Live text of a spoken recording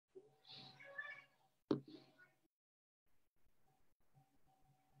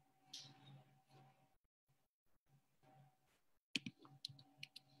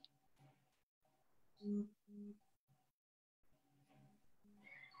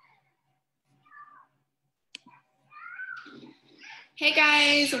Hey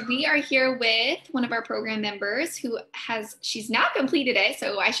guys, we are here with one of our program members she's now completed it,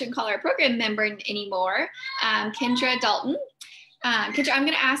 so I shouldn't call her a program member anymore, Kindra Dalton. Kindra, I'm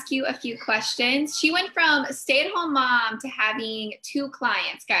going to ask you a few questions. She went from stay-at-home mom to having 2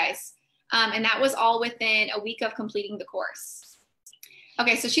 clients, guys, and that was all within a week of completing the course.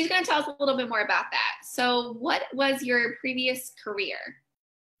 Okay, so she's going to tell us a little bit more about that. So what was your previous career?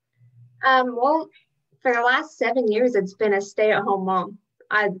 Well, for the last 7 years, it's been a stay-at-home mom.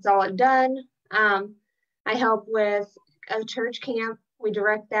 That's all I've done. I help with a church camp. We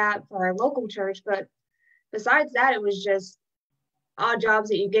direct that for our local church. But besides that, it was just odd jobs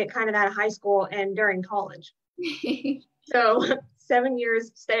that you get kind of out of high school and during college. So 7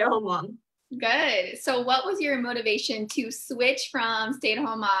 years stay-at-home mom. Good. So what was your motivation to switch from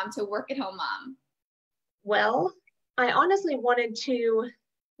stay-at-home mom to work-at-home mom? Well, I honestly wanted to,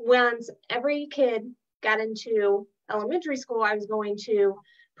 once every kid got into elementary school, I was going to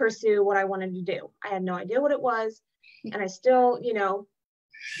pursue what I wanted to do. I had no idea what it was, and I still, don't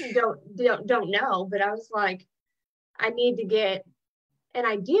know. But I was like, I need to get an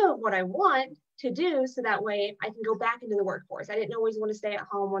idea of what I want to do, so that way I can go back into the workforce. I didn't always want to stay at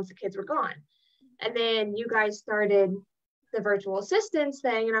home once the kids were gone. And then you guys started the virtual assistants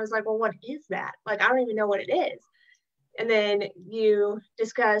thing, and I was like, well, what is that? Like, I don't even know what it is. And then you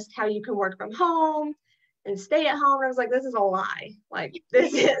discussed how you can work from home and stay at home. And I was like, this is a lie. Like,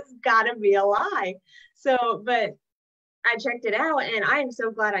 this has got to be a lie. So, but I checked it out, and I am so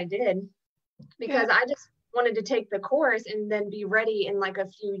glad I did, because I just wanted to take the course and then be ready in like a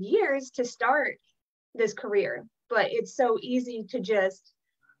few years to start this career. But it's so easy to just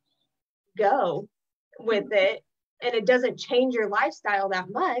go with it, and it doesn't change your lifestyle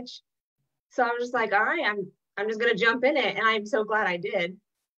that much. So I was just like, all right, I'm just going to jump in it. And I'm so glad I did.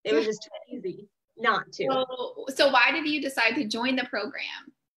 It was just too easy not to. So why did you decide to join the program?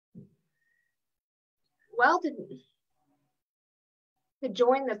 Well, to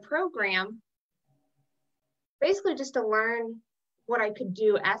join the program, basically just to learn what I could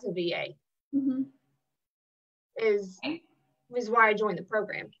do as a VA, is why I joined the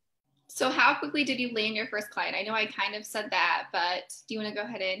program. So how quickly did you land your first client? I know I kind of said that, but do you want to go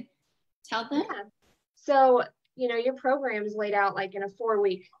ahead and tell them? Yeah. So, your program is laid out like in a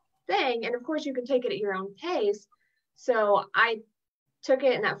 4-week thing. And of course you can take it at your own pace. So I took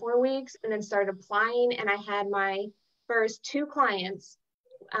it in that 4 weeks and then started applying. And I had my first 2 clients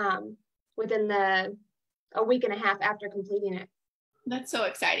within a week and a half after completing it. That's so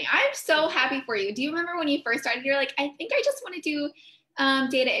exciting. I'm so happy for you. Do you remember when you first started, you're like, I think I just want to do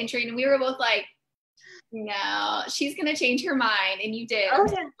data entry. And we were both like, no, she's going to change her mind. And you did. Oh,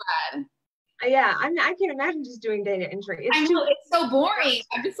 yeah. Yeah, I can't imagine just doing data entry. It's so boring.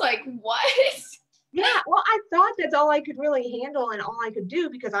 I'm just like, what? Yeah, well, I thought that's all I could really handle and all I could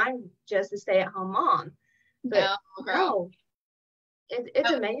do, because I'm just a stay-at-home mom. But no, it's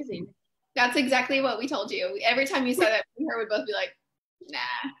amazing. That's exactly what we told you. Every time you said that, we would both be like, nah.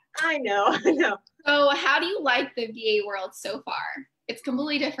 I know. So how do you like the VA world so far? It's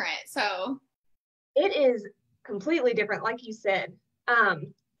completely different. So it is completely different, like you said.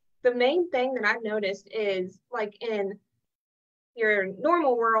 The main thing that I've noticed is, like, in your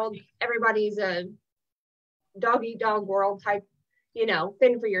normal world, everybody's a dog-eat-dog world type,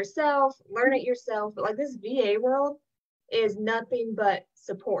 fend for yourself, learn it yourself. But like, this VA world is nothing but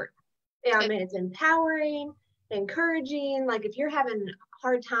support. Yeah, I mean, it's empowering, encouraging. Like, if you're having a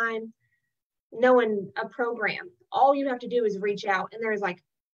hard time knowing a program, all you have to do is reach out, and there's like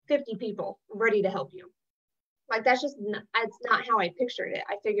 50 people ready to help you. Like, that's not how I pictured it.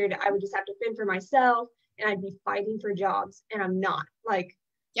 I figured I would just have to fend for myself and I'd be fighting for jobs, and I'm not. Like,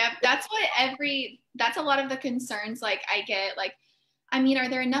 yeah, that's a lot of the concerns like I get. Like, I mean, are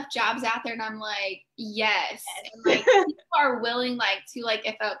there enough jobs out there? And I'm like, yes. And like, people are willing, like, to, like,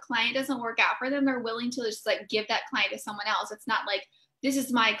 if a client doesn't work out for them, they're willing to just like give that client to someone else. It's not like, this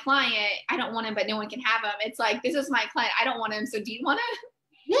is my client, I don't want him, but no one can have him. It's like, this is my client, I don't want him, so do you want him?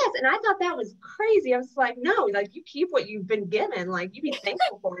 Yes, and I thought that was crazy. I was like, no, like, you keep what you've been given, like, you be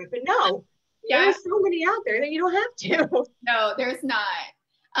thankful for it. But no, there's so many out there that you don't have to. No, there's not.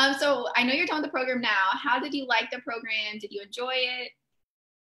 So I know you're done with the program now. How did you like the program? Did you enjoy it?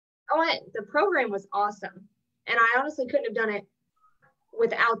 Oh, the program was awesome, and I honestly couldn't have done it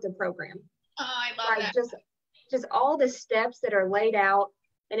without the program. Oh, I love that. Just all the steps that are laid out,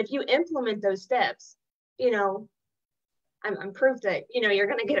 and if you implement those steps, I'm proof that, you're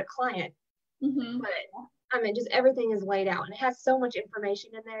going to get a client. But I mean, just everything is laid out, and it has so much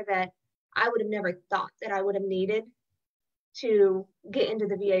information in there that I would have never thought that I would have needed to get into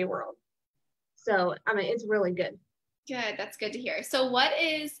the VA world. So, I mean, it's really good. Good. That's good to hear. So what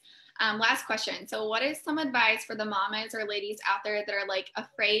is, last question. So what is some advice for the mamas or ladies out there that are like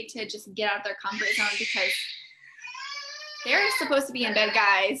afraid to just get out of their comfort zone because they're supposed to be in bed,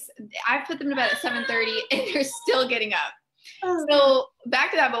 guys. I put them to bed at 7:30 and they're still getting up. So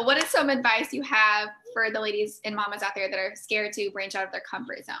back to that, but what is some advice you have for the ladies and mamas out there that are scared to branch out of their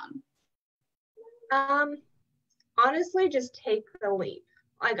comfort zone? Honestly, just take the leap.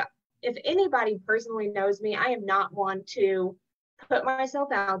 Like, if anybody personally knows me, I am not one to put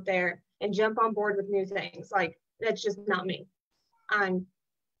myself out there and jump on board with new things. Like, that's just not me. I'm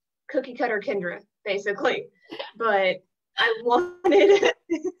cookie cutter Kindra, basically. But I wanted,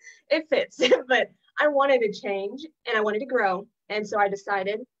 it fits, but I wanted to change and I wanted to grow. And so I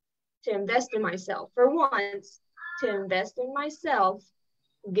decided to invest in myself for once, to invest in myself,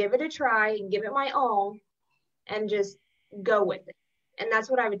 give it a try, give it my all, and just go with it. And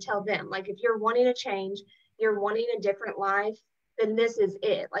that's what I would tell them. Like, if you're wanting a change, you're wanting a different life, then this is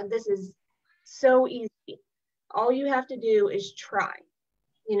it. Like, this is so easy. All you have to do is try,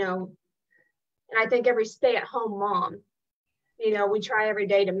 you know. And I think every stay-at-home mom, you know, we try every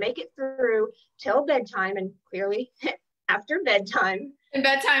day to make it through till bedtime, and clearly after bedtime. And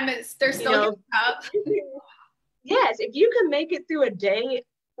bedtime is, they're still getting up. Yes, if you can make it through a day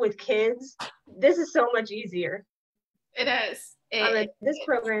with kids, this is so much easier. It is. This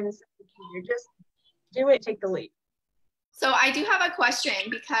program is so easier. Just do it, take the leap. So I do have a question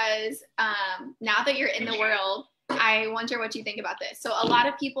because now that you're in the world, I wonder what you think about this. So a lot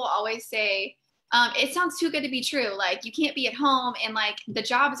of people always say, it sounds too good to be true. Like, you can't be at home and like the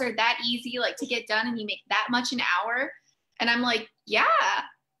jobs are that easy, like to get done and you make that much an hour. And I'm like, yeah.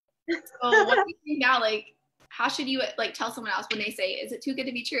 So what do you think now? Like, how should you like tell someone else when they say, is it too good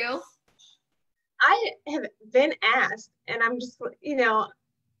to be true? I have been asked, and I'm just, you know,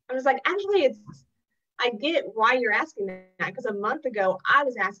 I was like, actually, I get why you're asking that, because a month ago I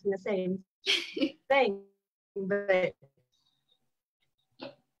was asking the same thing, but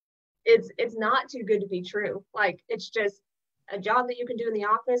it's not too good to be true. Like, it's just a job that you can do in the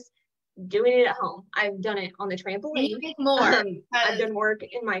office, doing it at home. I've done it on the trampoline. You make more. I've done work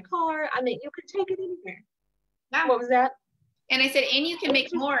in my car. I mean, you could take it anywhere. Yeah. What was that? And I said, and you can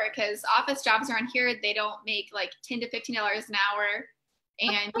make more because office jobs around here, they don't make like $10 to $15 an hour.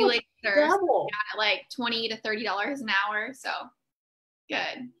 And you ladies are at like $20 to $30 an hour. So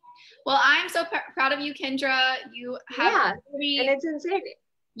good. Well, I'm so proud of you, Kindra. You have and it's insane.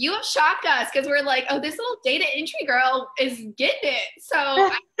 You have shocked us because we're like, oh, this little data entry girl is getting it. So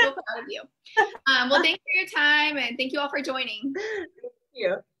I'm so proud of you. Well, thanks for your time and thank you all for joining. Thank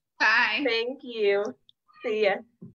you. Bye. Thank you. See ya.